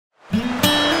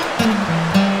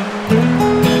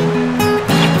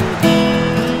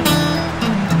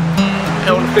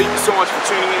Thank you so much for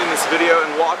tuning in this video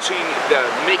and watching the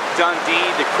Make Dundee,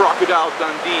 the Crocodile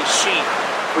Dundee sheath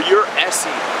for your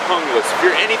Esee Junglas. If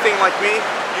you're anything like me,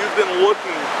 you've been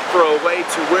looking for a way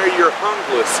to wear your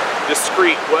Junglas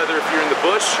discreet, whether if you're in the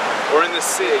bush or in the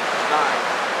SIG 9,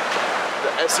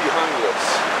 the Esee Junglas.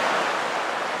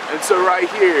 And so right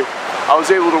here, I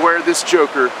was able to wear this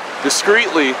joker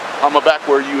discreetly on my back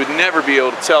where you would never be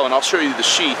able to tell, and I'll show you the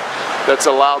sheath that's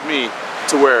allowed me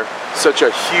to wear such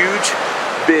a huge,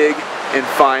 big, and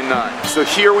fine knife. So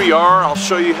here we are. I'll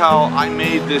show you how I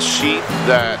made this sheath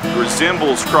that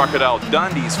resembles Crocodile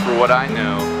Dundee's for what I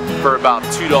know for about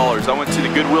 $2. I went to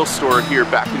the Goodwill store here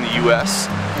back in the US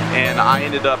and I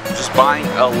ended up just buying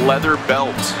a leather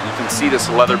belt. You can see this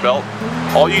leather belt.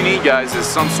 All you need, guys, is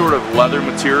some sort of leather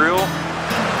material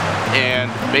and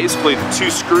basically the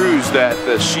 2 screws that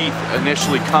the sheath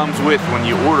initially comes with when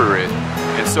you order it.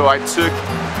 And so I took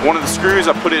one of the screws,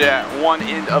 I put it at one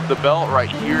end of the belt right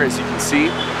here, as you can see.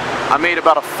 I made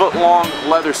about a foot-long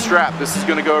leather strap. This is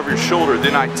gonna go over your shoulder.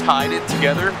 Then I tied it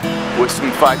together with some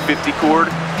 550 cord.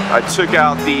 I took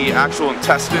out the actual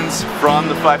intestines from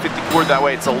the 550 cord. That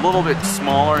way it's a little bit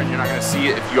smaller and you're not gonna see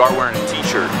it if you are wearing a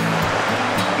t-shirt.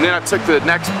 And then I took the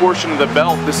next portion of the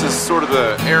belt. This is sort of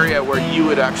the area where you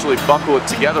would actually buckle it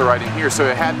together right in here. So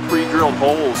it had pre-drilled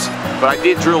holes, but I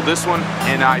did drill this one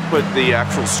and I put the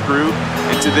actual screw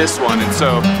into this one. And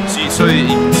so that you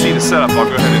can see the setup, I'll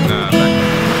go ahead and back.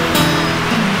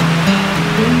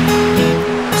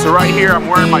 So right here I'm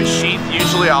wearing my sheath.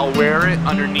 Usually I'll wear it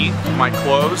underneath my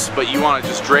clothes, but you want to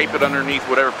just drape it underneath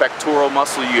whatever pectoral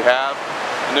muscle you have.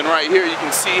 And then right here you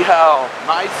can see how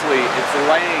nicely it's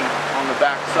laying on the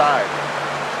back side.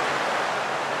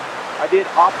 I did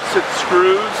opposite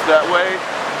screws, that way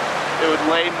it would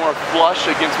lay more flush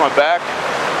against my back.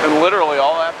 And literally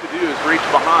all I have to do is reach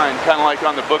behind, kind of like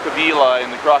on the Book of Eli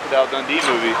in the Crocodile Dundee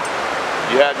movie.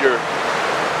 You have your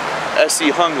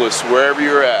Esee Junglas wherever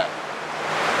you're at.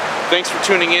 Thanks for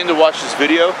tuning in to watch this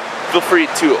video. Feel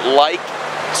free to like,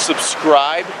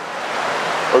 subscribe,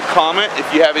 or comment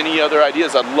if you have any other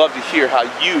ideas. I'd love to hear how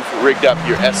you've rigged up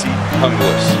your Esee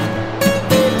Junglas.